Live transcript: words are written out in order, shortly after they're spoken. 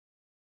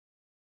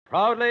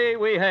Proudly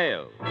we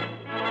hail.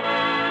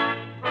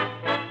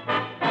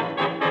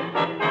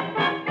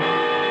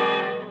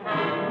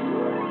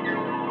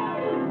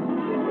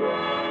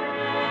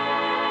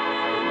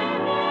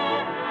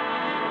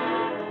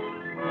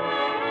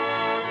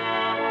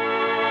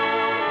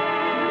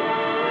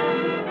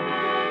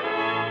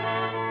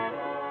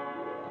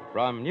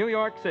 From New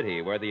York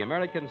City, where the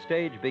American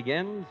stage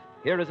begins,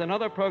 here is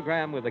another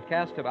program with a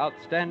cast of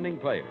outstanding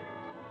players.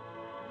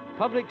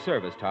 Public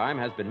service time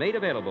has been made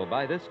available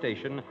by this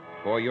station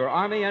for your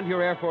Army and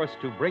your Air Force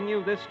to bring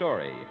you this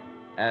story,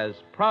 as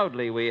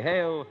proudly we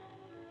hail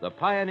the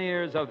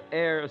pioneers of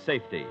air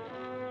safety.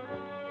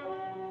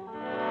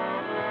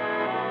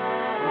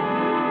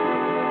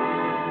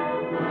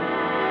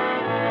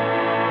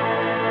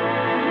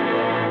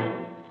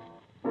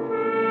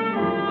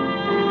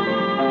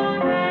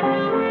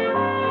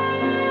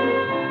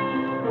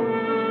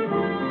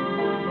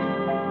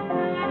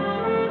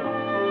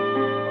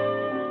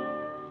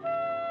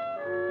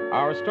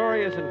 Our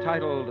story is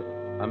entitled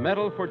A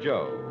Medal for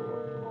Joe,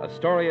 a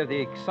story of the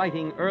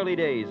exciting early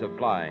days of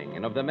flying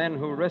and of the men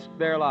who risked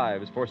their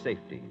lives for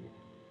safety.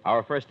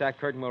 Our first act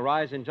curtain will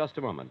rise in just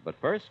a moment, but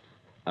first,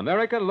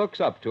 America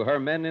looks up to her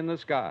men in the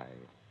sky.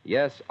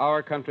 Yes,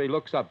 our country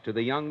looks up to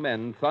the young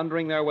men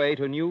thundering their way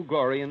to new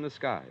glory in the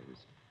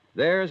skies.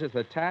 Theirs is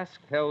the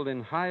task held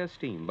in high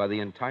esteem by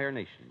the entire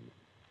nation.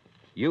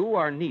 You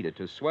are needed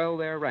to swell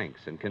their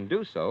ranks and can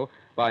do so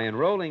by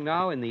enrolling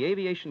now in the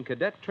Aviation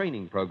Cadet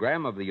Training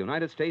Program of the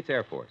United States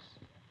Air Force.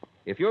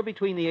 If you're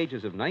between the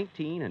ages of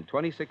 19 and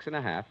 26 and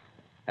a half,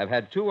 have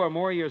had 2 or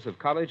more years of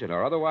college and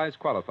are otherwise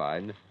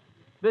qualified,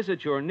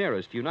 visit your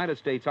nearest United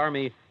States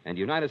Army and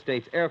United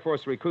States Air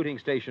Force recruiting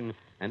station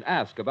and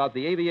ask about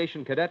the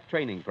Aviation Cadet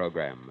Training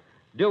Program.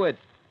 Do it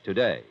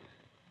today.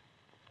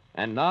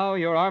 And now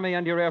your Army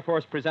and your Air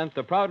Force present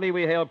the Proudly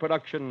We Hail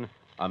production,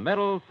 A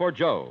Medal for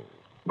Joe.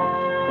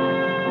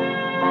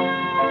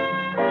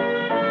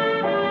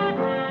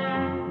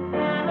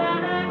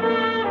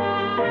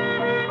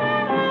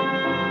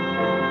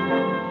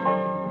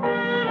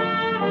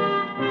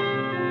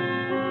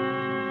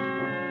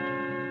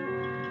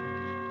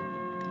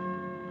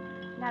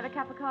 Another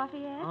cup of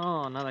coffee, Ed?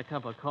 Oh, another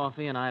cup of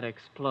coffee and I'd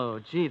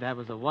explode. Gee, that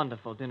was a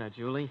wonderful dinner,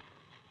 Julie.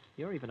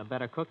 You're even a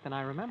better cook than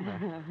I remember.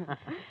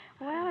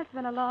 Well, it's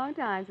been a long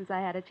time since I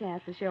had a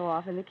chance to show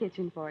off in the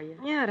kitchen for you.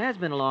 Yeah, it has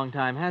been a long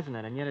time, hasn't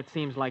it? And yet it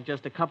seems like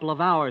just a couple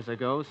of hours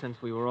ago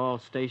since we were all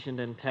stationed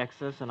in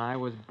Texas and I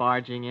was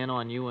barging in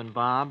on you and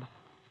Bob.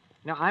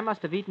 Now, I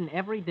must have eaten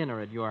every dinner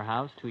at your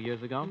house 2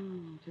 years ago.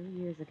 2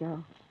 years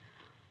ago.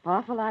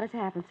 Awful lot has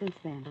happened since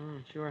then.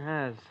 It sure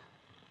has.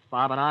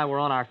 Bob and I were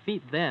on our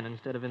feet then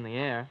instead of in the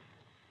air.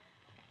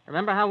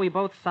 Remember how we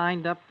both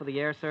signed up for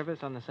the air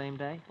service on the same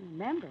day?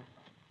 Remember?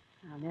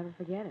 I'll never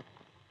forget it.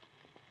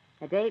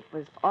 The date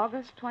was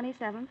August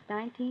 27th,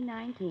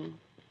 1919.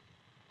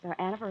 It's our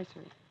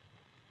anniversary.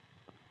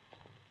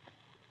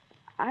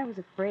 I was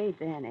afraid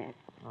then, Ed.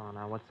 Oh,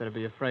 now, what's there to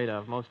be afraid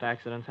of? Most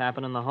accidents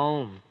happen in the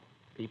home.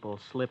 People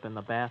slip in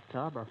the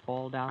bathtub or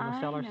fall down the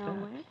cellar steps. I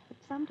know it, but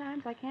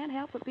sometimes I can't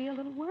help but be a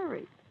little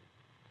worried.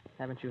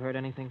 Haven't you heard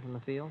anything from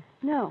the field?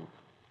 No.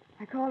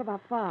 I called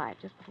about 5,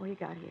 just before you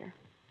got here.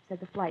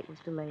 Said the flight was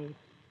delayed.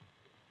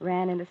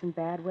 Ran into some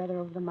bad weather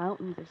over the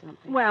mountains or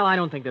something. Well, I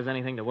don't think there's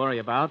anything to worry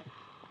about.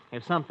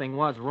 If something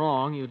was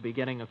wrong, you'd be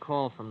getting a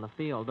call from the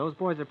field. Those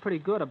boys are pretty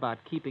good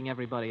about keeping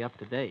everybody up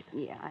to date.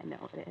 Yeah, I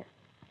know it is.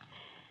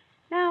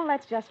 Now,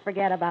 let's just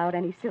forget about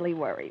any silly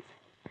worries.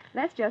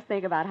 Let's just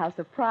think about how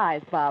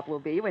surprised Bob will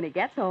be when he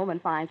gets home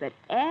and finds that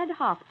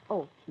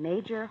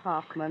Major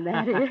Hoffman,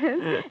 that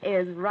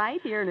is right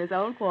here in his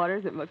own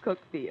quarters at McCook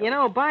Field. You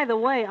know, by the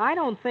way, I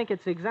don't think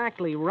it's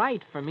exactly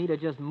right for me to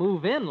just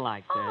move in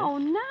like this. Oh,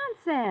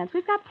 nonsense.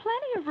 We've got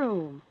plenty of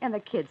room. And the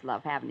kids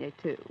love having you,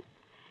 too.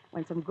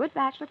 When some good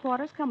bachelor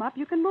quarters come up,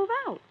 you can move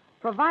out,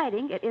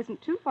 providing it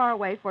isn't too far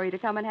away for you to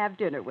come and have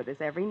dinner with us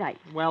every night.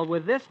 Well,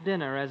 with this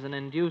dinner as an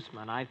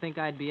inducement, I think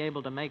I'd be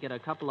able to make it a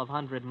couple of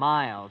 100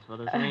 miles for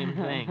the same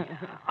thing.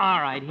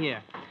 All right,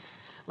 here.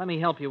 Let me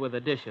help you with the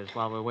dishes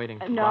while we're waiting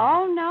for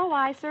Bob. No,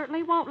 I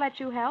certainly won't let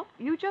you help.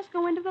 You just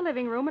go into the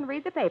living room and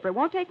read the paper. It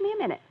won't take me a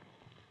minute.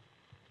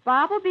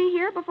 Bob will be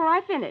here before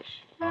I finish.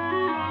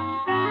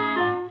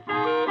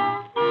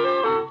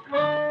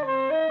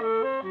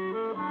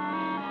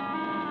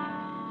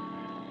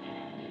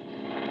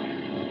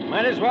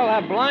 Might as well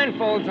have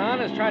blindfolds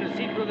on as try to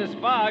see through this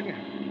fog.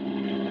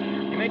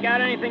 You make out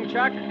anything,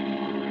 Chuck?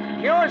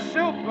 Pure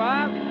soup,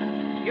 Bob.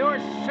 Pure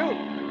soup.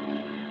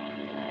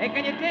 Hey,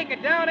 can you take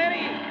it down,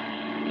 Eddie?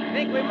 I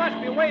think we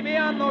must be way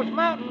beyond those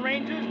mountain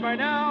ranges by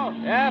now.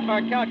 Yeah, if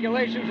our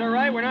calculations are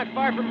right, we're not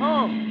far from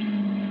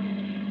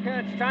home.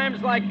 It's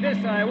times like this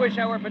I wish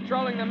I were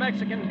patrolling the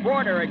Mexican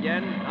border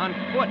again, on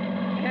foot.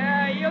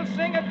 Yeah, you'll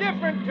sing a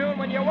different tune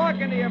when you walk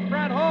into your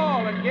front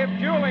hall and give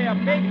Julie a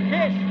big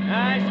kiss.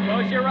 I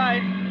suppose you're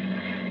right.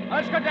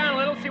 Let's go down a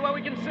little, see what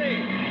we can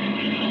see.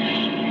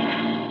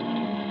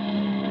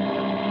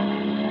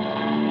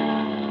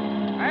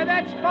 Hey,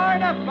 that's far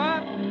enough,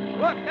 Bob.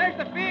 Look, there's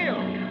the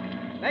field.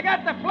 They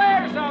got the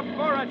flares up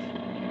for us.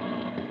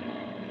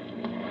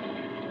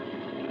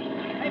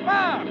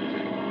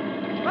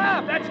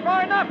 Bob, that's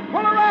far enough.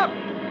 Pull her up.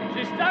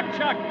 She's stuck,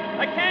 Chuck.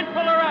 I can't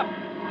pull her up.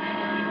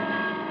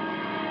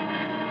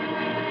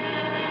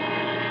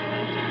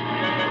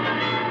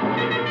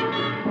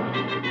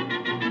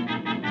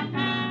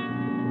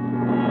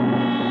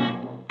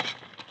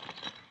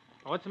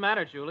 What's the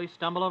matter, Julie?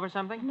 Stumble over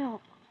something?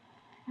 No,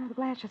 the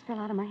glass just fell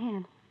out of my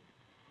hand.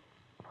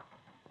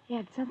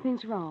 Ed,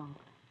 something's wrong.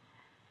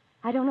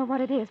 I don't know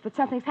what it is, but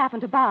something's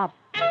happened to Bob.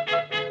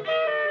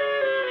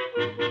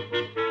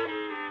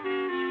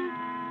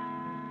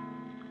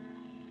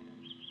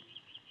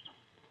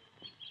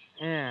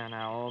 Yeah,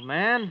 now, old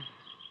man.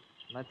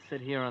 Let's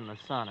sit here in the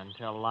sun and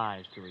tell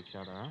lies to each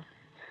other, huh?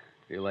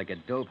 Feel like a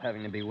dope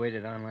having to be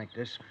waited on like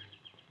this.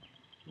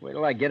 Wait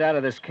till I get out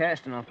of this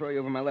cast and I'll throw you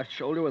over my left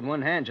shoulder with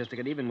one hand just to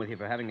get even with you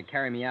for having to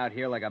carry me out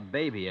here like a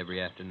baby every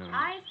afternoon.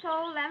 Ice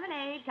cold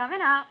lemonade coming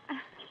up.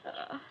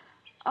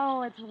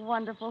 Oh, it's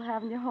wonderful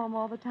having you home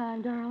all the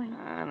time, darling.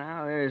 Ah,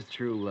 now there's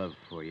true love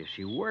for you.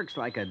 She works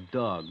like a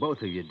dog.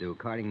 Both of you do,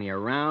 carting me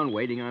around,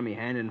 waiting on me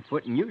hand and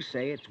foot, and you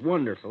say it's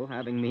wonderful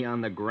having me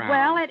on the ground.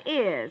 Well, it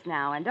is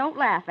now, and don't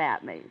laugh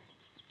at me.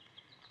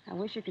 I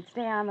wish you could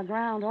stay on the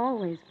ground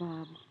always,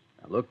 Bob.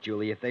 Now, look,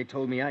 Julie, if they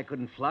told me I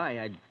couldn't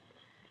fly,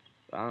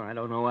 well, I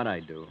don't know what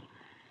I'd do.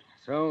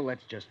 So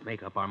let's just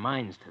make up our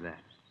minds to that.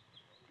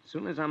 As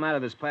soon as I'm out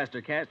of this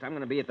plaster cast, I'm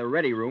going to be at the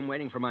ready room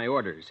waiting for my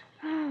orders.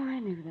 Oh, I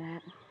knew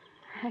that.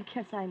 I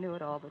guess I knew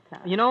it all the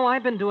time. You know,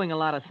 I've been doing a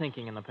lot of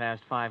thinking in the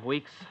past 5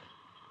 weeks.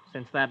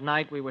 Since that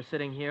night we were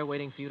sitting here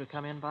waiting for you to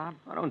come in, Bob.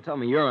 Oh, don't tell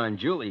me you're on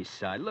Julie's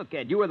side. Look,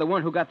 Ed, you were the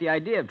one who got the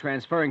idea of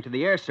transferring to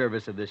the air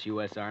service of this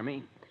U.S.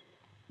 Army.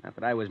 Not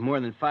that I was more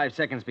than 5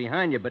 seconds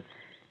behind you, but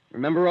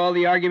remember all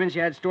the arguments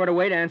you had stored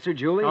away to answer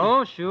Julie?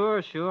 Oh,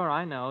 sure,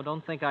 I know.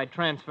 Don't think I'd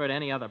transfer to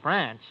any other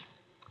branch.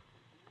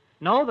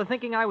 No, the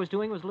thinking I was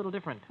doing was a little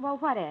different. Well,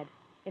 what, Ed?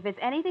 If it's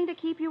anything to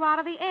keep you out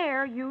of the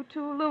air, you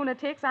two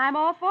lunatics, I'm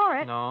all for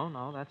it.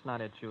 No, that's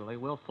not it, Julie.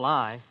 We'll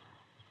fly.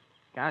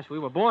 Gosh, we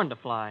were born to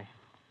fly.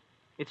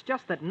 It's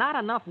just that not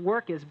enough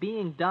work is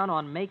being done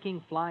on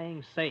making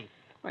flying safe.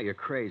 Oh, you're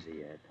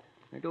crazy, Ed.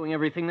 They're doing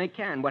everything they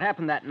can. What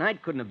happened that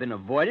night couldn't have been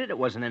avoided. It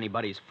wasn't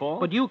anybody's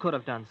fault. But you could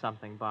have done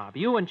something, Bob.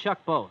 You and Chuck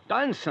both.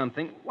 Done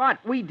something? What?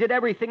 We did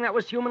everything that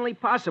was humanly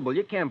possible.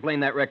 You can't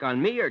blame that wreck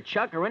on me or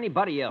Chuck or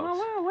anybody else.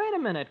 Well, wait a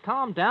minute.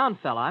 Calm down,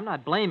 fella. I'm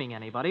not blaming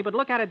anybody, but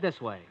look at it this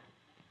way.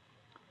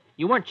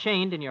 You weren't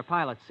chained in your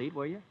pilot's seat,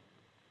 were you?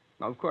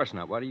 No, of course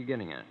not. What are you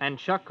getting at? And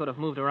Chuck could have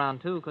moved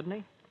around, too, couldn't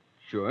he?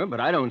 Sure, but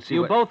I don't see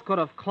You what... both could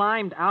have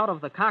climbed out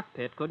of the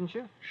cockpit, couldn't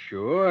you?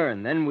 Sure,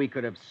 and then we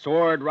could have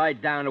soared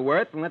right down to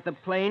Earth and let the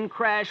plane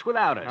crash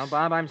without us. Now,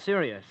 Bob, I'm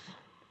serious.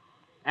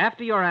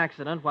 After your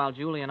accident, while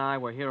Julie and I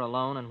were here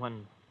alone, and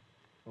when...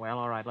 Well,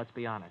 all right, let's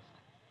be honest.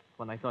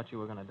 When they thought you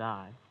were going to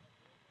die.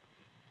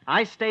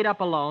 I stayed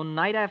up alone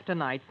night after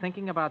night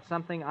thinking about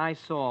something I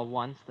saw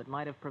once that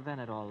might have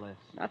prevented all this.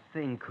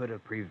 Nothing could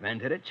have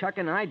prevented it. Chuck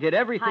and I did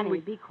everything Honey, we...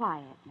 be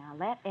quiet. Now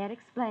let Ed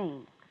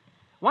explain.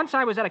 Once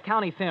I was at a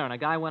county fair and a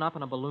guy went up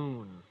in a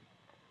balloon.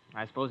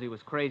 I suppose he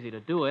was crazy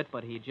to do it,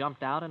 but he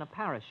jumped out in a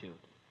parachute.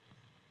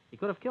 He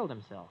could have killed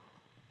himself,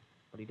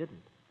 but he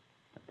didn't.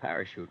 A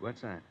parachute?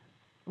 What's that?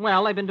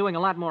 Well, they've been doing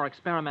a lot more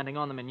experimenting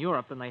on them in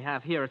Europe than they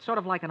have here. It's sort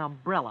of like an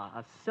umbrella,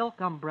 a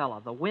silk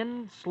umbrella. The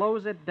wind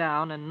slows it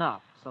down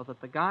enough so that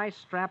the guy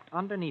strapped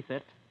underneath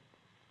it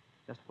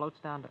just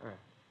floats down to Earth.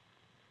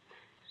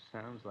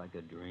 Sounds like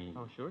a dream.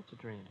 Oh, sure, it's a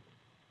dream.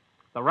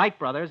 The Wright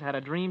brothers had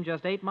a dream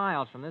just 8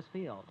 miles from this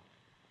field.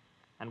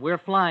 And we're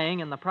flying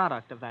in the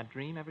product of that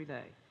dream every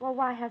day. Well,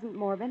 why hasn't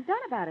more been done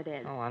about it,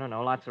 Ed? Oh, I don't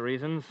know. Lots of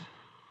reasons.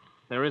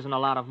 There isn't a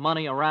lot of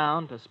money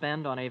around to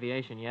spend on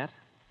aviation yet.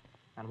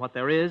 And what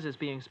there is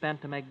being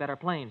spent to make better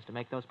planes, to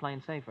make those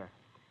planes safer.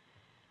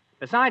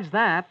 Besides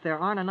that, there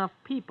aren't enough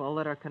people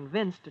that are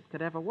convinced it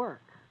could ever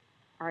work.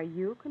 Are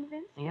you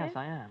convinced, Yes, Ed?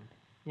 I am.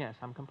 Yes,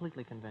 I'm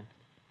completely convinced.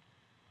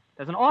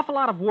 There's an awful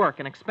lot of work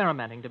and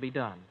experimenting to be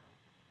done.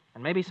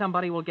 And maybe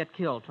somebody will get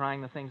killed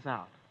trying the things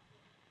out.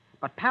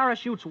 But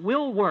parachutes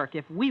will work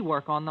if we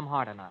work on them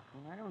hard enough.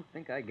 Well, I don't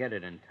think I get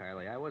it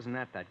entirely. I wasn't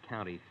at that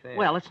county fair.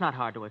 Well, it's not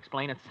hard to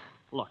explain.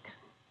 Look,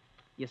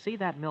 you see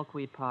that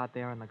milkweed pod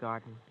there in the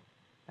garden?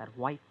 That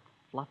white,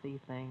 fluffy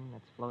thing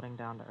that's floating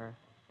down to Earth?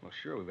 Well,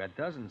 sure. We've got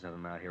dozens of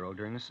them out here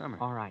during the summer.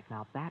 All right,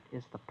 now that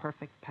is the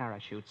perfect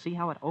parachute. See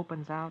how it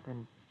opens out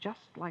and just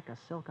like a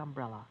silk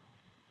umbrella.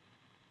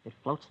 It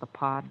floats the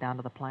pod down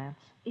to the plants.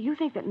 You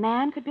think that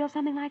man could build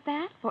something like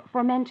that?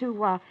 For men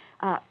to,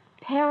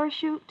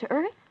 parachute to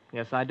Earth?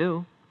 Yes, I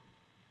do.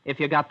 If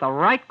you got the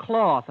right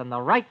cloth and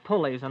the right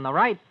pulleys and the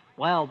right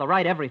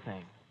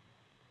everything.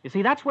 You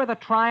see, that's where the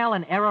trial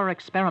and error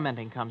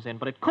experimenting comes in.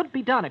 But it could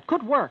be done. It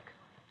could work.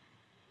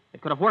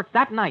 It could have worked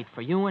that night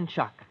for you and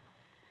Chuck.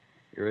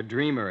 You're a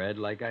dreamer, Ed,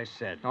 like I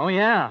said. Oh,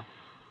 yeah.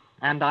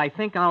 And I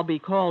think I'll be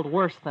called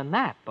worse than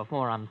that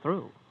before I'm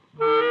through.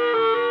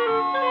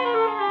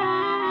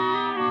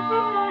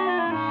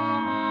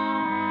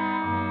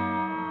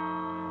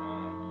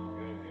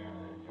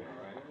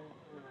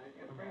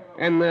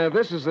 And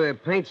this is the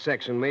paint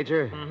section,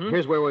 Major. Mhm.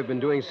 Here's where we've been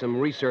doing some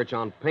research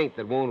on paint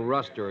that won't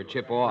rust or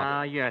chip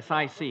off. Yes,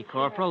 I see,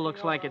 Corporal.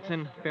 Looks like it's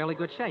in fairly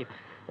good shape.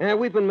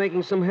 We've been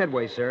making some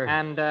headway, sir.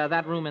 And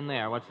that room in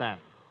there, what's that?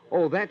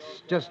 Oh,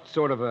 that's just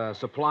sort of a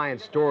supply and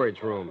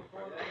storage room.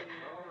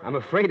 I'm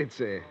afraid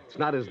it's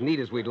not as neat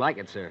as we'd like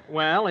it, sir.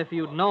 Well, if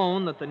you'd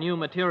known that the new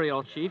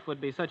material chief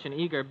would be such an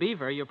eager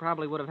beaver, you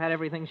probably would have had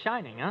everything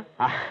shining, huh?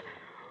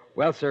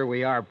 Well, sir,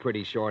 we are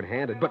pretty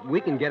short-handed, but we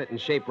can get it in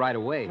shape right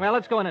away. Well,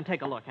 let's go in and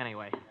take a look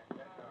anyway.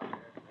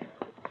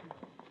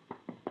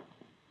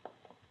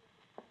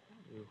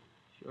 You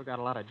sure got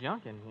a lot of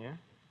junk in here.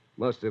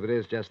 Most of it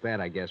is just that,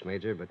 I guess,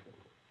 Major, but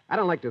I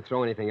don't like to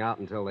throw anything out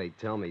until they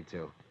tell me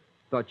to.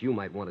 Thought you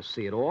might want to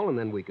see it all, and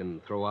then we can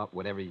throw out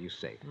whatever you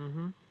say.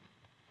 Mm-hmm.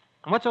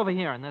 And what's over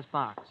here in this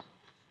box?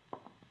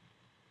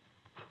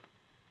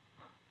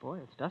 Boy,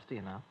 it's dusty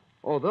enough.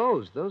 Oh,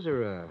 those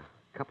are a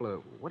couple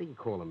of, what do you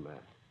call them,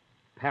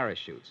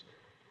 parachutes.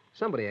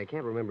 Somebody, I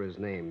can't remember his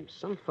name,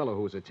 some fellow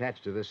who was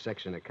attached to this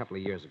section a couple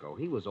of years ago.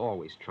 He was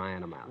always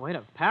trying them out. Wait,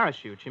 a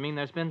parachute? You mean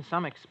there's been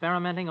some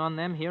experimenting on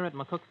them here at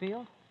McCook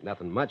Field?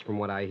 Nothing much from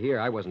what I hear.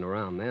 I wasn't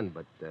around then,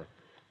 but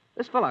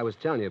this fellow I was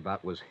telling you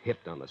about was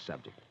hipped on the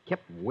subject.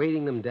 Kept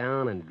weighting them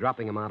down and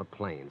dropping them out of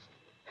planes.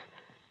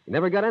 He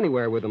never got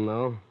anywhere with them,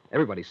 though.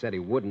 Everybody said he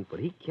wouldn't,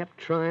 but he kept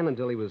trying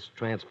until he was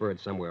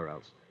transferred somewhere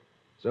else.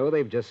 So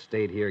they've just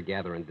stayed here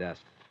gathering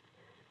dust.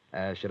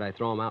 Should I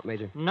throw them out,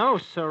 Major? No,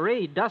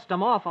 sirree. Dust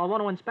them off. I'll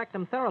want to inspect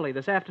them thoroughly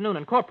this afternoon.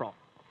 And, Corporal,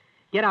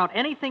 get out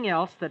anything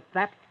else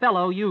that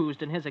fellow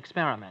used in his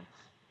experiments.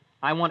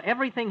 I want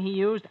everything he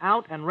used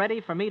out and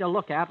ready for me to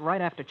look at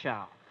right after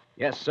chow.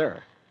 Yes,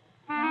 sir.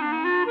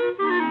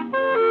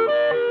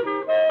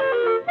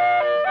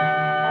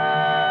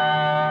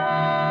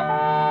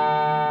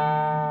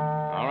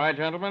 All right,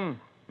 gentlemen.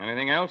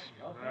 Anything else?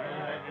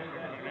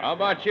 How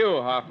about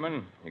you,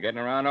 Hoffman? You getting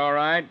around all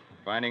right?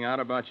 Finding out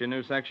about your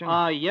new section?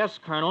 Yes,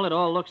 Colonel. It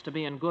all looks to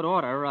be in good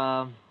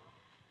order.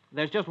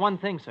 There's just one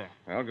thing, sir.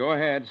 Well, go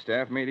ahead.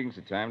 Staff meeting's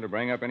the time to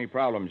bring up any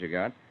problems you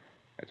got.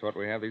 That's what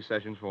we have these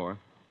sessions for.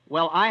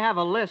 Well, I have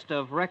a list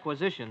of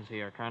requisitions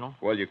here, Colonel.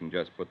 Well, you can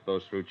just put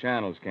those through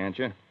channels, can't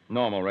you?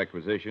 Normal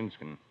requisitions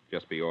can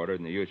just be ordered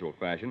in the usual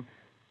fashion.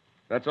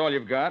 That's all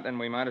you've got, and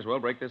we might as well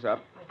break this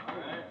up.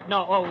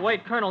 No,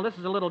 wait, Colonel, this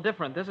is a little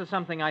different. This is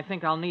something I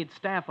think I'll need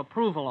staff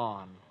approval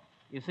on.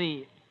 You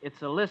see,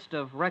 it's a list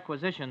of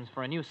requisitions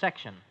for a new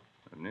section.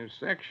 A new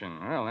section?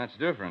 Well, that's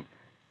different.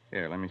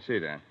 Here, let me see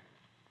that.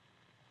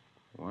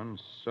 1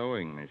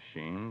 sewing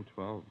machine,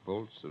 12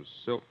 bolts of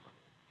silk.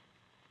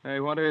 Hey,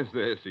 what is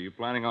this? Are you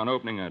planning on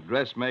opening a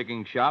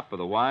dressmaking shop for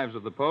the wives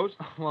of the post?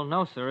 Well,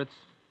 no, sir.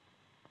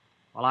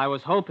 Well, I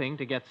was hoping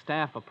to get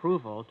staff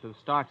approval to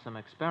start some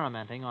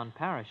experimenting on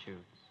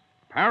parachutes.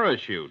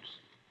 Parachutes?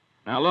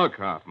 Now, look,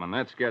 Hoffman,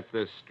 let's get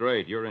this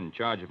straight. You're in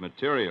charge of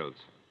materials.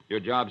 Your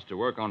job's to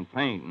work on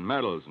paint and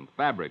metals and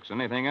fabrics,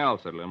 anything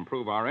else that'll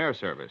improve our air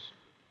service.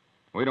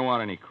 We don't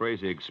want any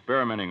crazy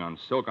experimenting on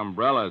silk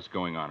umbrellas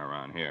going on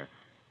around here.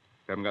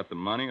 We haven't got the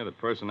money or the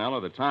personnel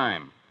or the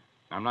time.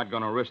 I'm not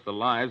going to risk the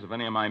lives of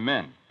any of my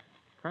men.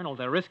 Colonel,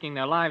 they're risking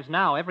their lives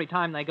now every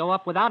time they go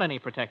up without any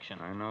protection.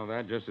 I know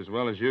that just as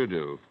well as you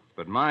do.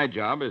 But my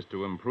job is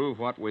to improve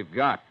what we've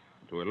got,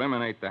 to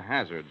eliminate the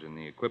hazards in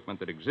the equipment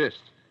that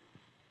exists.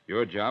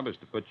 Your job is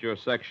to put your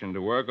section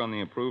to work on the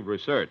improved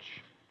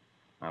research.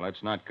 Now,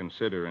 let's not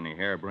consider any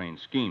harebrained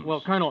schemes.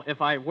 Well, Colonel,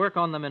 if I work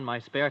on them in my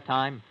spare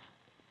time,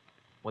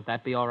 would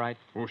that be all right?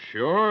 Well,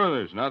 sure.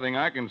 There's nothing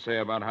I can say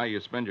about how you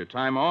spend your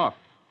time off.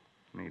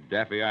 Any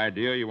daffy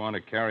idea you want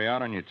to carry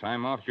out on your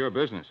time off's your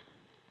business.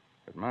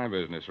 But my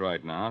business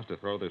right now is to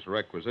throw this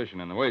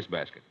requisition in the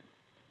wastebasket.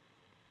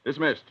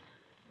 Dismissed.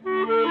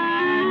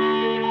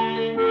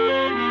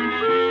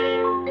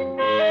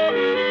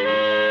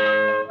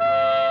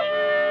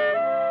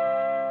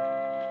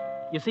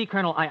 You see,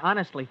 Colonel, I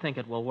honestly think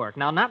it will work.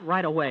 Now, not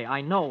right away. I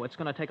know it's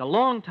going to take a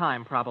long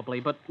time, probably,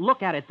 but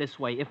look at it this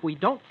way. If we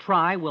don't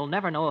try, we'll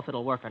never know if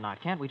it'll work or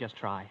not. Can't we just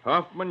try?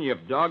 Hoffman,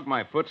 you've dogged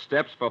my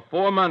footsteps for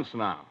 4 months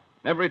now.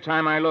 Every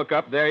time I look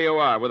up, there you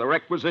are, with a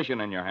requisition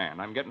in your hand.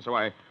 I'm getting so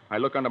I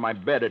look under my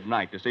bed at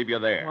night to see if you're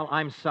there. Well,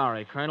 I'm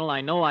sorry, Colonel.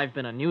 I know I've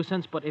been a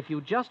nuisance, but if you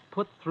just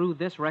put through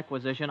this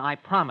requisition, I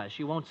promise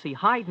you won't see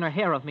hide nor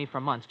hair of me for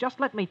months. Just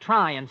let me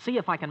try and see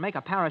if I can make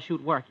a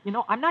parachute work. You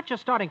know, I'm not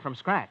just starting from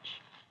scratch.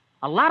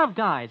 A lot of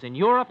guys in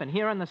Europe and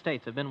here in the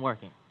States have been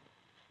working.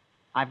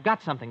 I've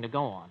got something to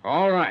go on.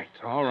 All right.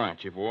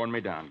 You've worn me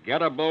down.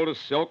 Get a bolt of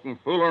silk and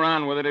fool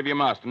around with it if you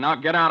must. And now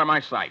get out of my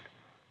sight.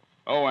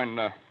 Oh,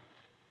 and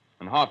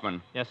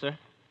Hoffman. Yes, sir?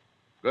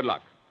 Good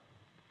luck.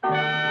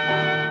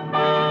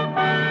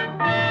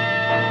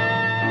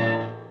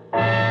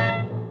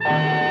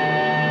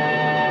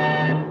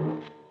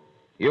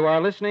 You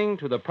are listening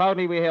to the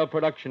proudly we hail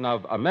production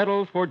of A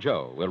Medal for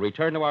Joe. We'll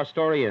return to our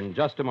story in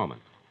just a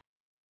moment.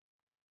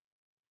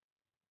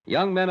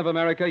 Young men of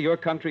America, your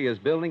country is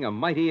building a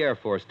mighty air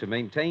force to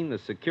maintain the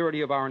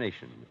security of our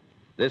nation.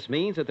 This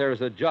means that there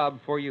is a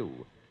job for you.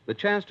 the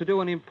chance to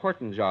do an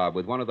important job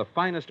with one of the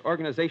finest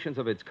organizations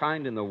of its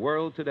kind in the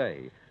world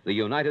today, the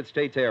United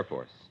States Air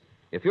Force.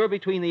 If you're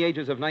between the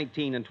ages of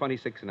 19 and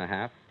 26 and a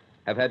half,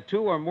 have had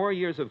 2 or more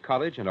years of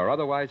college and are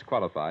otherwise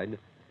qualified,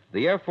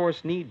 the Air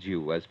Force needs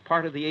you as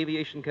part of the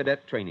Aviation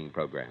Cadet Training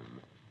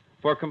Program.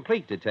 For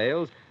complete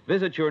details,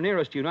 visit your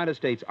nearest United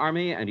States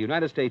Army and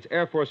United States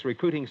Air Force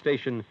recruiting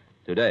station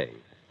today.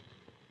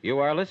 You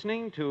are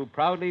listening to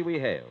Proudly We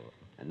Hail.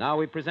 And now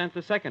we present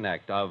the second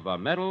act of A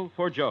Medal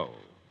for Joe.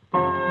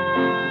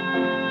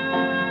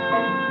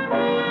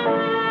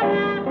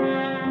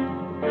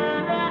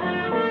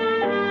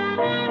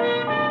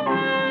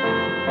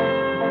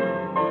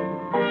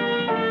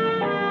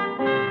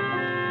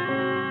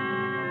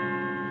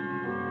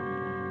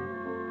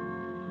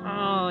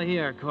 Oh,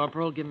 here,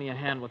 Corporal. Give me a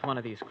hand with one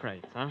of these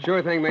crates, huh?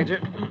 Sure thing,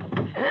 Major.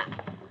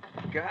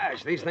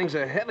 Gosh, these things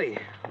are heavy.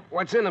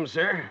 What's in them,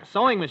 sir?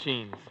 Sewing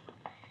machines.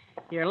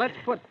 Here, let's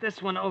put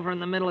this one over in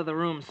the middle of the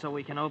room so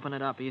we can open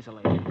it up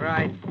easily.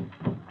 Right.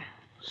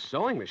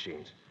 Sewing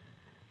machines?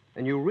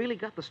 And you really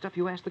got the stuff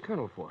you asked the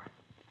colonel for?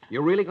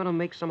 You're really going to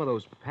make some of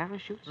those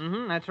parachutes?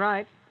 Mm-hmm, that's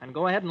right. And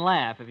go ahead and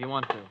laugh if you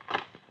want to.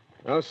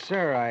 No,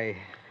 sir, I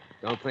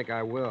don't think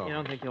I will. You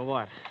don't think you'll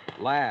what?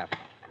 Laugh.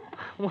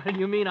 What do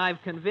you mean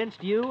I've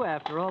convinced you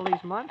after all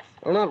these months?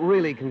 Well, not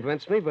really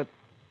convinced me, but,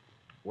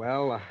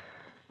 well,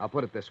 I'll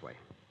put it this way.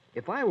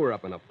 If I were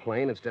up in a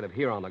plane instead of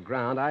here on the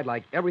ground, I'd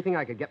like everything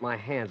I could get my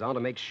hands on to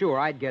make sure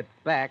I'd get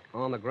back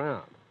on the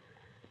ground.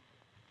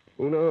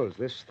 Who knows?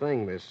 This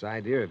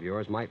idea of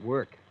yours might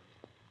work.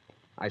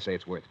 I say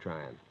it's worth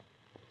trying.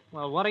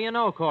 Well, what do you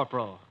know,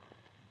 Corporal?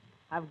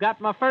 I've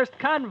got my first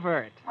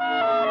convert.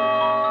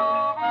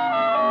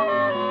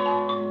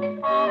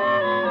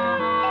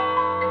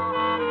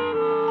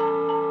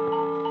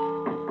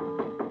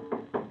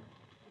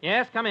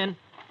 Yes, come in.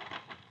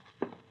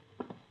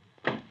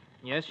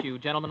 Yes, you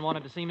gentlemen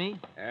wanted to see me?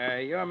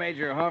 You're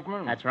Major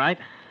Hoffman? That's right.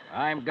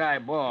 I'm Guy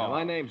Ball.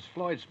 My name's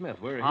Floyd Smith.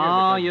 We're here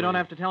Oh, because you don't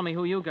have to tell me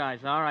who you guys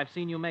are. I've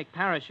seen you make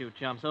parachute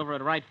jumps over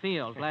at right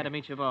field. Glad to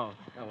meet you both.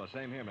 Oh, well,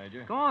 same here,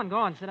 Major. Go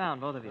on. Sit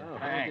down, both of you. Oh,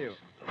 Thanks. thank you.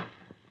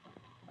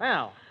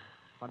 Well,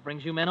 what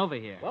brings you men over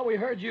here? Well, we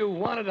heard you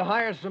wanted to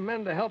hire some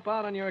men to help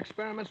out on your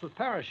experiments with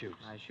parachutes.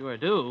 I sure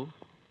do.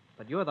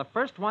 But you're the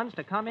first ones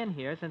to come in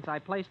here since I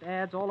placed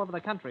ads all over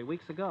the country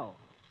weeks ago.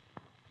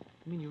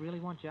 You mean you really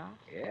want jobs?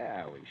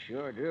 Yeah, we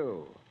sure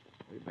do.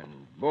 We've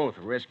been both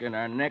risking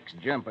our necks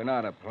jumping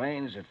out of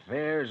planes at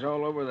fairs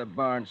all over the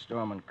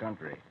barnstorming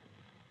country.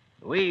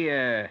 We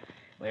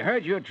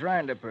heard you're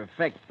trying to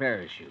perfect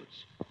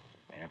parachutes.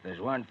 And if there's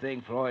one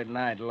thing Floyd and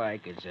I'd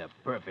like, it's a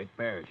perfect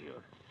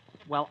parachute.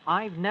 Well,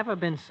 I've never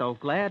been so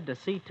glad to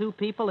see two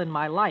people in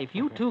my life.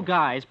 You two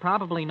guys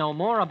probably know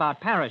more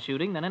about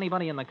parachuting than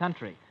anybody in the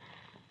country.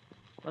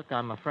 Look,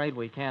 I'm afraid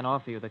we can't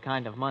offer you the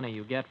kind of money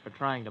you get for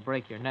trying to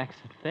break your necks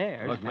at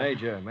fairs. Look,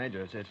 Major,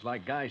 it's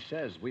like Guy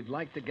says. We'd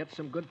like to get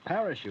some good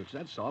parachutes,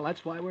 that's all.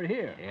 That's why we're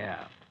here.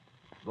 Yeah.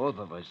 Both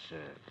of us,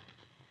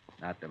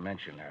 not to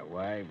mention our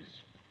wives,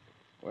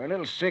 we're a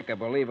little sick of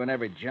believing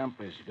every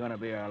jump is going to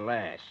be our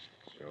last.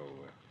 So,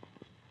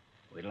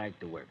 we'd like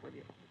to work with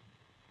you.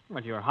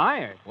 But you're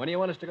hired. When do you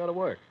want us to go to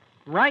work?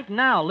 Right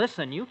now,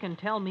 listen, you can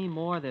tell me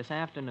more this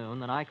afternoon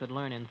than I could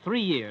learn in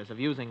 3 years of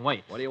using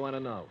weights. What do you want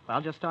to know?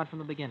 I'll just start from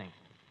the beginning.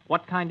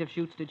 What kind of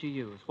chutes did you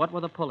use? What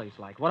were the pulleys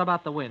like? What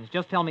about the winds?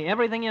 Just tell me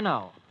everything you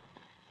know.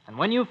 And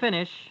when you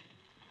finish,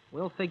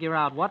 we'll figure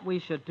out what we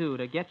should do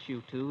to get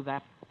you to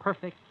that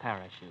perfect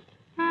parachute.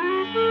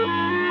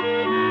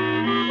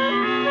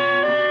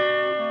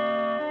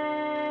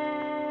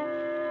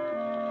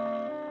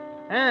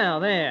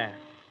 Well,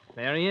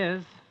 there he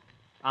is.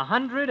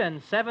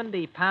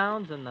 170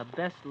 pounds and the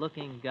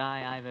best-looking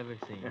guy I've ever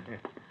seen.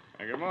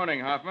 Good morning,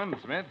 Hoffman.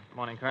 Smith.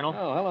 Morning, Colonel.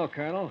 Oh, hello,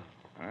 Colonel.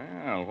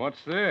 Well,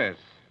 what's this?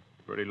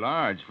 Pretty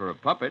large for a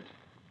puppet.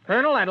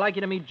 Colonel, I'd like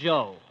you to meet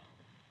Joe.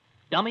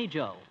 Dummy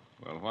Joe.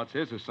 Well, what's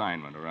his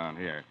assignment around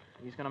here?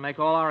 He's going to make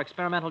all our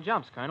experimental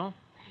jumps, Colonel.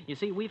 You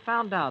see, we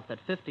found out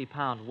that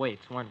 50-pound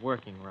weights weren't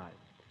working right.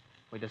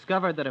 We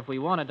discovered that if we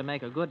wanted to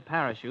make a good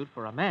parachute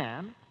for a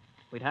man,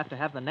 we'd have to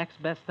have the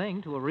next best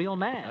thing to a real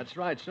man. That's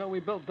right, so we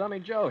built Dummy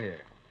Joe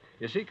here.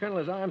 You see, Colonel,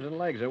 his arms and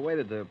legs are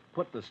weighted to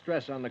put the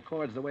stress on the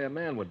cords the way a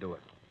man would do it.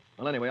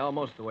 Well, anyway,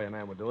 almost the way a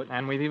man would do it.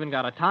 And we've even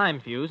got a time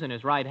fuse in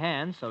his right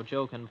hand so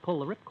Joe can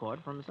pull the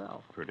ripcord for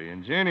himself. Pretty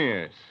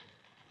ingenious.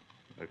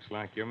 Looks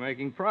like you're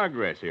making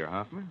progress here,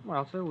 Hoffman.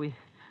 Well, sir, we've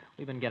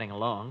been getting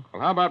along.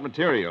 Well, how about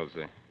materials?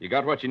 You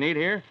got what you need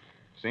here?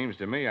 Seems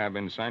to me I've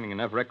been signing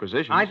enough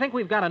requisitions. I think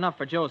we've got enough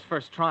for Joe's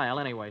first trial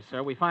anyway,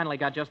 sir. We finally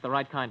got just the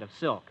right kind of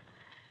silk.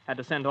 Had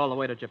to send all the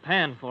way to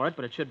Japan for it,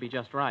 but it should be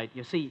just right.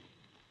 You see,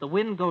 the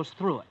wind goes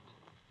through it.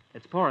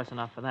 It's porous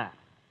enough for that.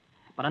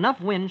 But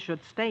enough wind should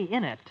stay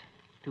in it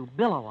to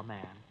billow a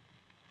man.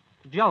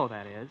 Joe,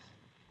 that is.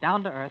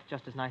 Down to earth,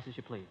 just as nice as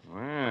you please.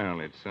 Well,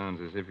 it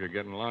sounds as if you're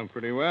getting along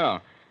pretty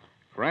well.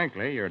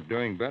 Frankly, you're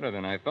doing better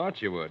than I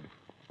thought you would.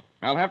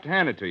 I'll have to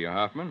hand it to you,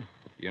 Hoffman.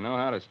 You know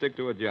how to stick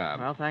to a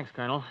job. Well, thanks,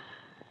 Colonel.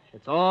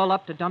 It's all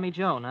up to Dummy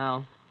Joe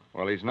now.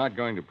 Well, he's not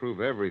going to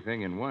prove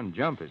everything in one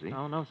jump, is he?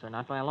 Oh, no, sir,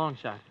 not by a long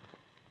shot.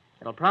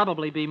 It'll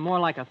probably be more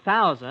like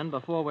 1,000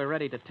 before we're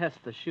ready to test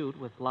the chute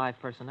with live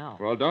personnel.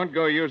 Well, don't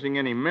go using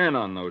any men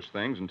on those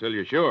things until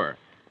you're sure.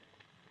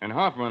 And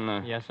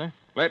Hoffman, Yes, sir?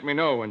 let me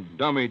know when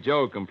Dummy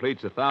Joe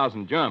completes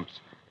 1,000 jumps.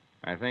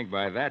 I think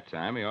by that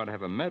time he ought to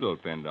have a medal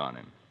pinned on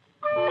him.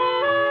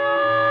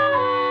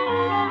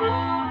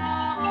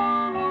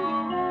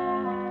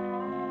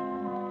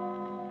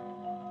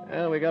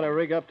 Well, we got to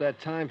rig up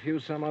that time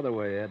fuse some other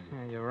way, Ed.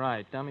 Yeah, you're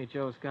right. Dummy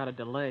Joe's got a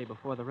delay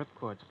before the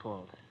ripcord's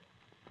pulled.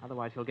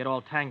 Otherwise, he'll get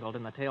all tangled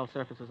in the tail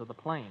surfaces of the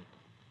plane.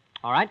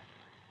 All right?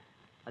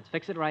 Let's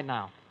fix it right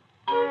now.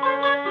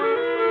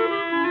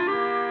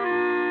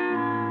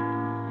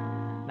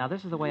 Now,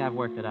 this is the way I've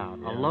worked it out.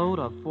 A load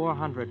of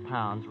 400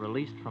 pounds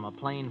released from a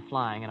plane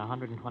flying at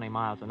 120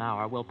 miles an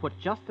hour will put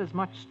just as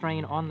much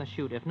strain on the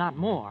chute, if not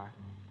more,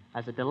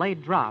 as a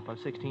delayed drop of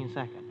 16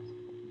 seconds.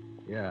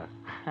 Yeah.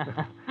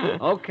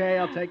 Okay,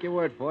 I'll take your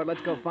word for it.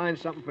 Let's go find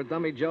something for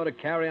Dummy Joe to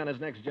carry on his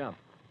next jump.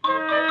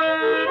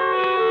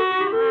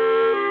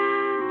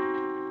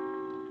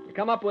 You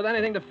come up with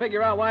anything to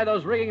figure out why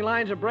those rigging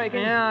lines are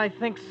breaking? Yeah, I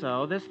think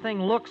so. This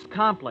thing looks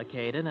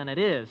complicated, and it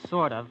is,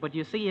 sort of. But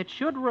you see, it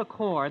should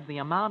record the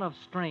amount of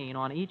strain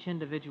on each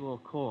individual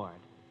cord.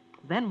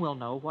 Then we'll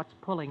know what's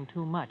pulling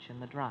too much in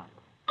the drop.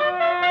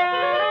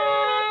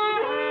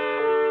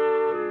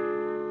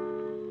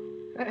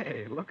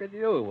 Hey, look at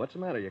you. What's the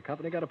matter? Your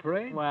company got a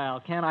parade? Well,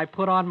 can't I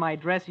put on my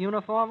dress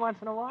uniform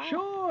once in a while?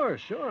 Sure.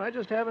 I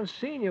just haven't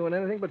seen you in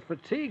anything but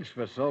fatigues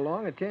for so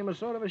long it came as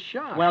sort of a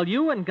shock. Well,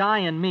 you and Guy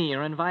and me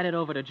are invited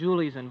over to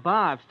Julie's and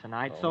Bob's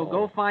tonight, so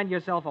go find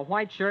yourself a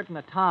white shirt and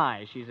a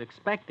tie. She's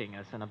expecting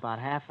us in about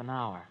half an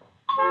hour.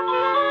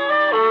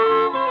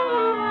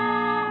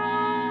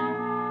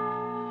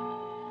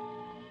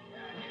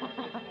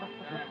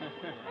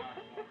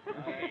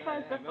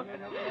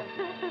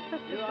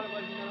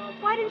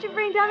 Why didn't you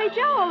bring Dummy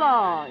Joe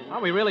along?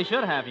 Well, we really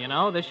should have, you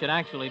know. This should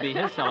actually be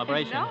his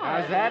celebration. know.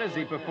 How's that? Has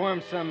he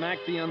performed some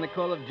act beyond the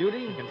call of duty?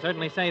 You can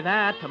certainly say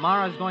that.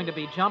 Tomorrow's going to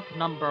be jump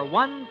number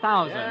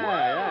 1,000.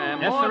 Yeah.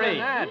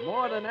 Yes,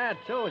 More than that,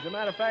 too. As a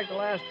matter of fact, the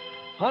last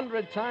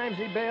 100 times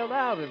he bailed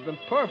out has been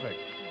perfect.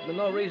 There's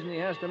no reason he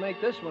has to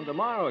make this one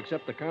tomorrow,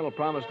 except the colonel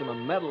promised him a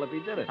medal if he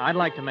did it. I'd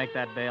like to make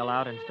that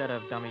bailout instead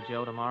of Dummy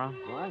Joe tomorrow.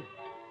 What?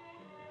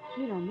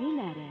 You don't mean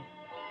that, Ed.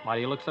 Why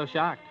do you look so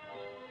shocked?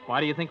 Why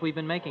do you think we've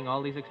been making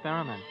all these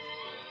experiments?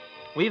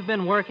 We've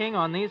been working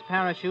on these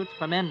parachutes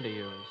for men to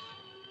use,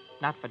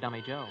 not for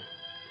Dummy Joe.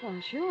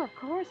 Well, sure, of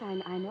course.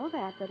 I know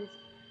that, but it's...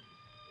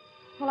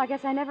 Well, I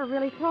guess I never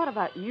really thought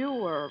about you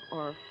or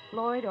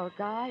Floyd or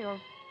Guy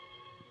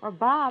or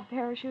Bob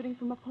parachuting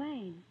from a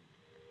plane.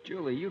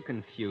 Julie, you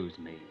confuse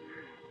me.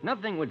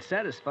 Nothing would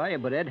satisfy you,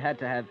 but Ed had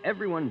to have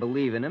everyone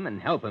believe in him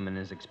and help him in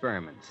his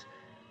experiments.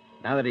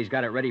 Now that he's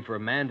got it ready for a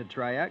man to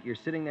try out, you're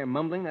sitting there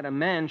mumbling that a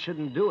man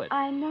shouldn't do it.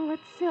 I know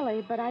it's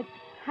silly, but I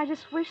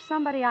just wish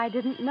somebody I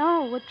didn't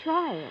know would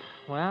try it.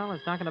 Well,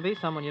 it's not going to be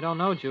someone you don't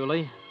know,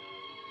 Julie.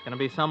 It's going to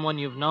be someone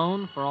you've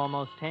known for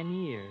almost 10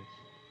 years.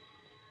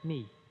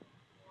 Me.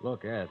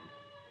 Look, Ed,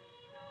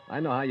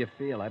 I know how you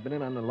feel. I've been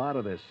in on a lot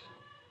of this.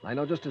 I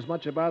know just as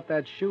much about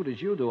that chute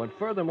as you do, and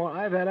furthermore,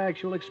 I've had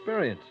actual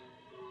experience.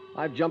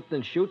 I've jumped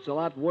in chutes a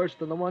lot worse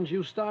than the ones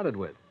you started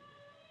with.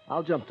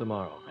 I'll jump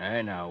tomorrow.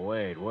 Hey, now,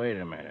 wait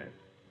a minute.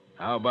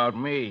 How about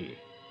me?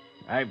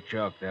 I've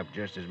chalked up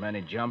just as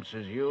many jumps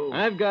as you.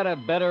 I've got a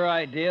better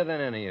idea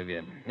than any of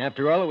you.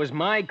 After all, it was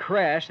my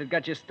crash that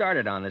got you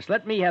started on this.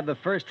 Let me have the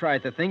first try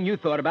at the thing you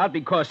thought about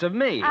because of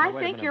me. I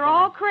think you're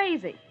all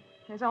crazy.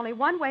 There's only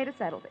one way to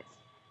settle this.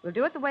 We'll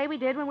do it the way we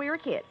did when we were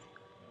kids.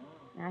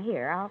 Now,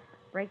 here, I'll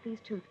break these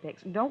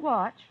toothpicks. And don't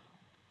watch.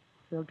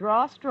 We'll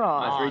draw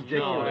straws. That's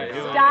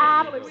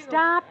ridiculous.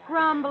 Stop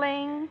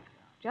grumbling.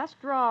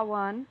 Just draw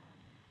one.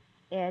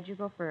 Ed, you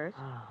go first.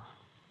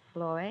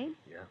 Floyd.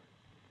 Yeah.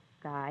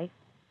 Guy.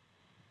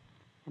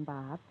 And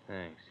Bob.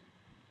 Thanks.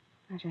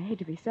 Gosh, I hate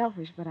to be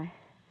selfish, but I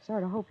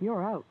sort of hope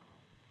you're out.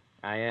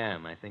 I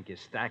am. I think you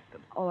stacked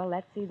them. Oh, well,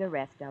 let's see the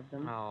rest of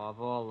them. Oh, of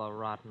all the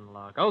rotten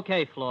luck.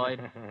 Okay, Floyd.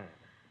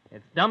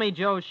 It's Dummy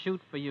Joe's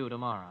shoot for you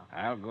tomorrow.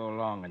 I'll go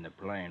along in the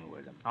plane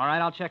with him. All right,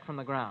 I'll check from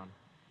the ground.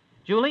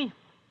 Julie,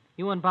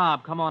 you and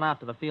Bob come on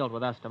out to the field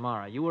with us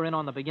tomorrow. You were in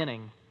on the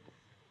beginning.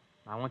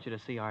 I want you to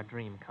see our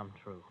dream come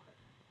true.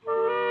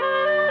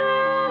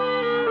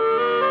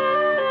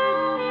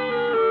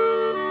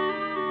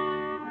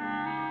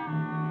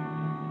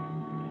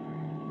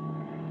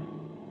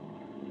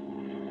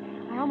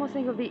 I almost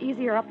think it would be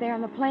easier up there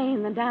on the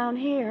plane than down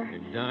here.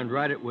 You're darned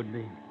right it would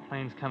be.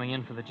 Plane's coming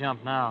in for the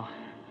jump now.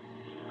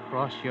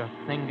 Cross your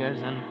fingers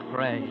and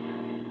pray.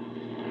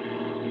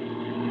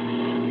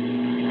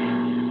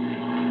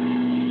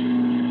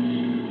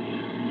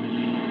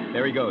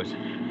 There he goes.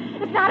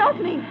 It's not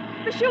opening.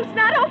 The chute's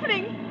not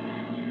opening.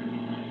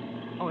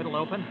 Oh, it'll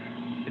open.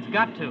 It's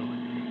got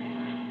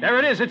to. There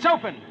it is. It's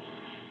open.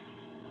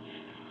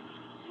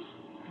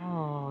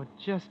 Oh,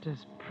 just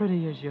as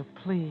pretty as you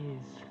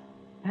please.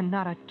 And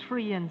not a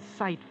tree in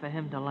sight for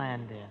him to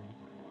land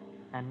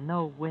in. and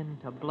no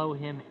wind to blow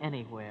him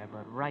anywhere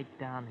but right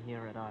down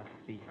here at our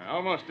feet. I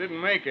almost didn't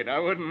make it. I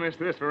wouldn't miss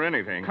this for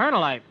anything.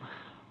 Colonel, I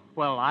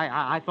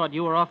thought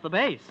you were off the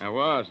base. I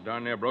was.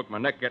 Darn near broke my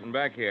neck getting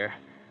back here.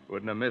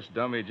 Wouldn't have missed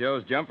Dummy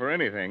Joe's jump for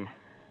anything.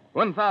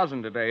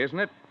 1,000 today, isn't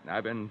it?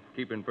 I've been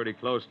keeping pretty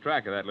close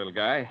track of that little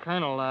guy.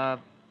 Colonel,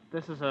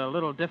 this is a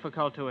little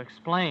difficult to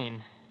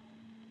explain.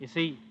 You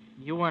see,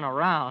 you weren't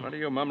around. What are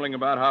you mumbling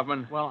about,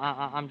 Hoffman? Well,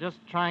 I'm just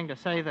trying to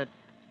say that...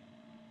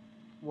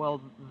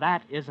 Well,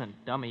 that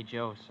isn't Dummy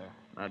Joe, sir.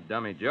 Not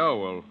Dummy Joe.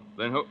 Well,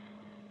 then who...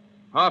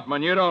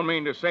 Hoffman, you don't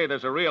mean to say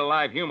there's a real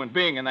live human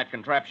being in that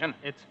contraption?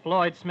 It's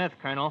Floyd Smith,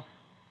 Colonel.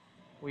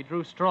 We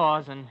drew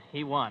straws, and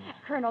he won.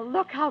 Colonel,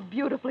 look how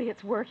beautifully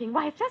it's working.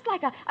 Why, it's just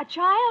like a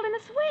child in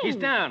a swing. He's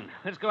down.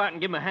 Let's go out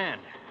and give him a hand.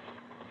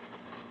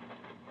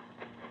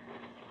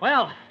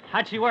 Well,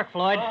 how'd she work,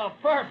 Floyd? Oh,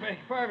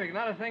 perfect.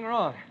 Not a thing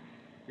wrong.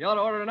 You ought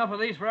to order enough of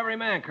these for every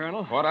man,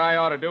 Colonel. What I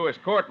ought to do is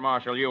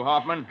court-martial you,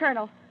 Hoffman.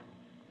 Colonel,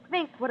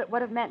 think what it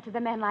would have meant to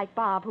the men like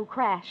Bob who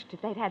crashed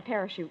if they'd had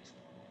parachutes.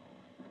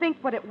 Think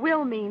what it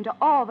will mean to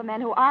all the men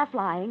who are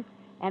flying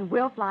and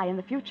will fly in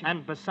the future.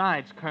 And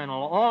besides,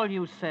 Colonel, all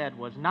you said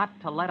was not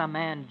to let a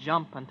man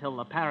jump until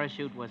the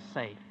parachute was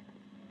safe.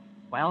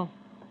 Well,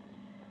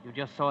 you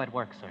just saw it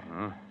work, sir.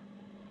 Huh?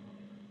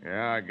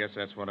 Yeah, I guess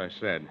that's what I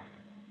said.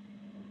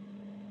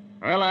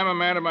 Well, I'm a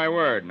man of my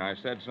word, and I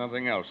said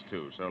something else,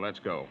 too, so let's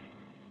go.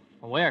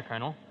 Where,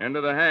 Colonel? Into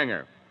the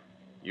hangar.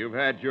 You've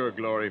had your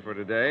glory for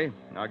today.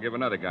 I'll give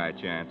another guy a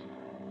chance.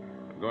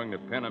 I'm going to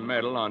pin a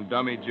medal on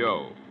Dummy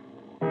Joe.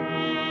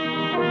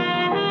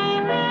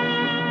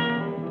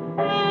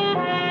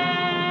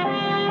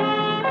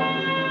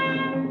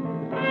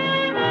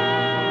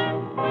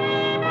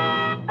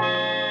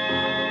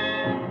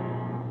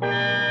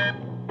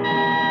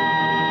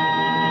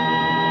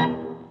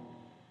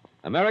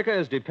 America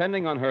is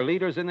depending on her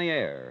leaders in the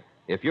air.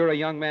 If you're a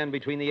young man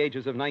between the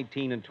ages of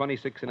 19 and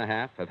 26 and a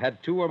half, have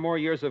had 2 or more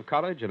years of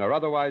college, and are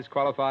otherwise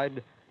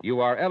qualified, you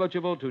are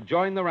eligible to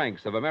join the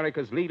ranks of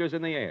America's leaders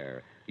in the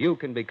air. You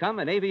can become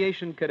an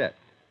aviation cadet.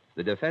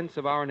 The defense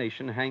of our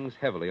nation hangs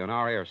heavily on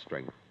our air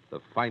strength,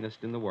 the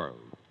finest in the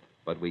world.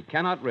 But we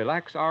cannot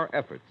relax our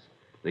efforts.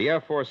 The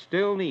Air Force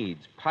still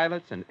needs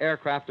pilots and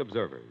aircraft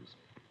observers.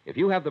 If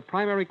you have the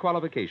primary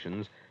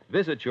qualifications,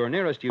 visit your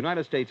nearest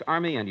United States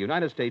Army and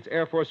United States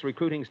Air Force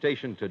recruiting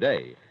station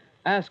today.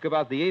 Ask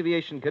about the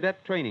Aviation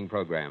Cadet Training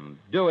Program.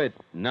 Do it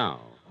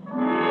now.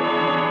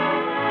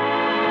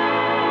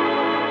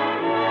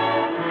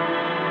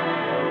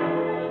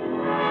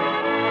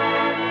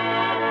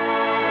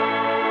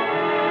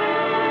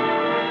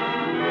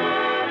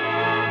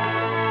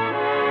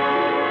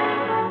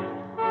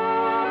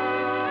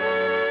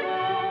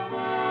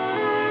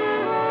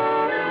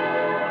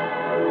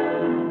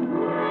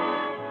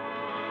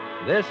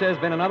 This has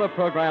been another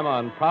program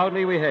on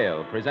Proudly We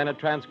Hail, presented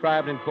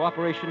transcribed in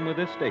cooperation with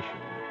this station.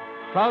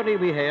 Proudly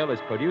We Hail is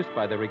produced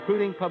by the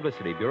Recruiting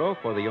Publicity Bureau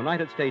for the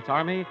United States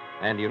Army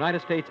and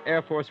United States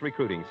Air Force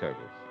Recruiting Service.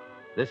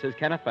 This is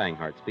Kenneth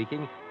Banghart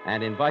speaking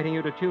and inviting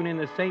you to tune in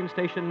this same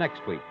station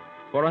next week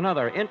for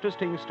another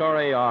interesting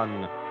story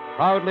on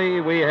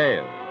Proudly We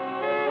Hail.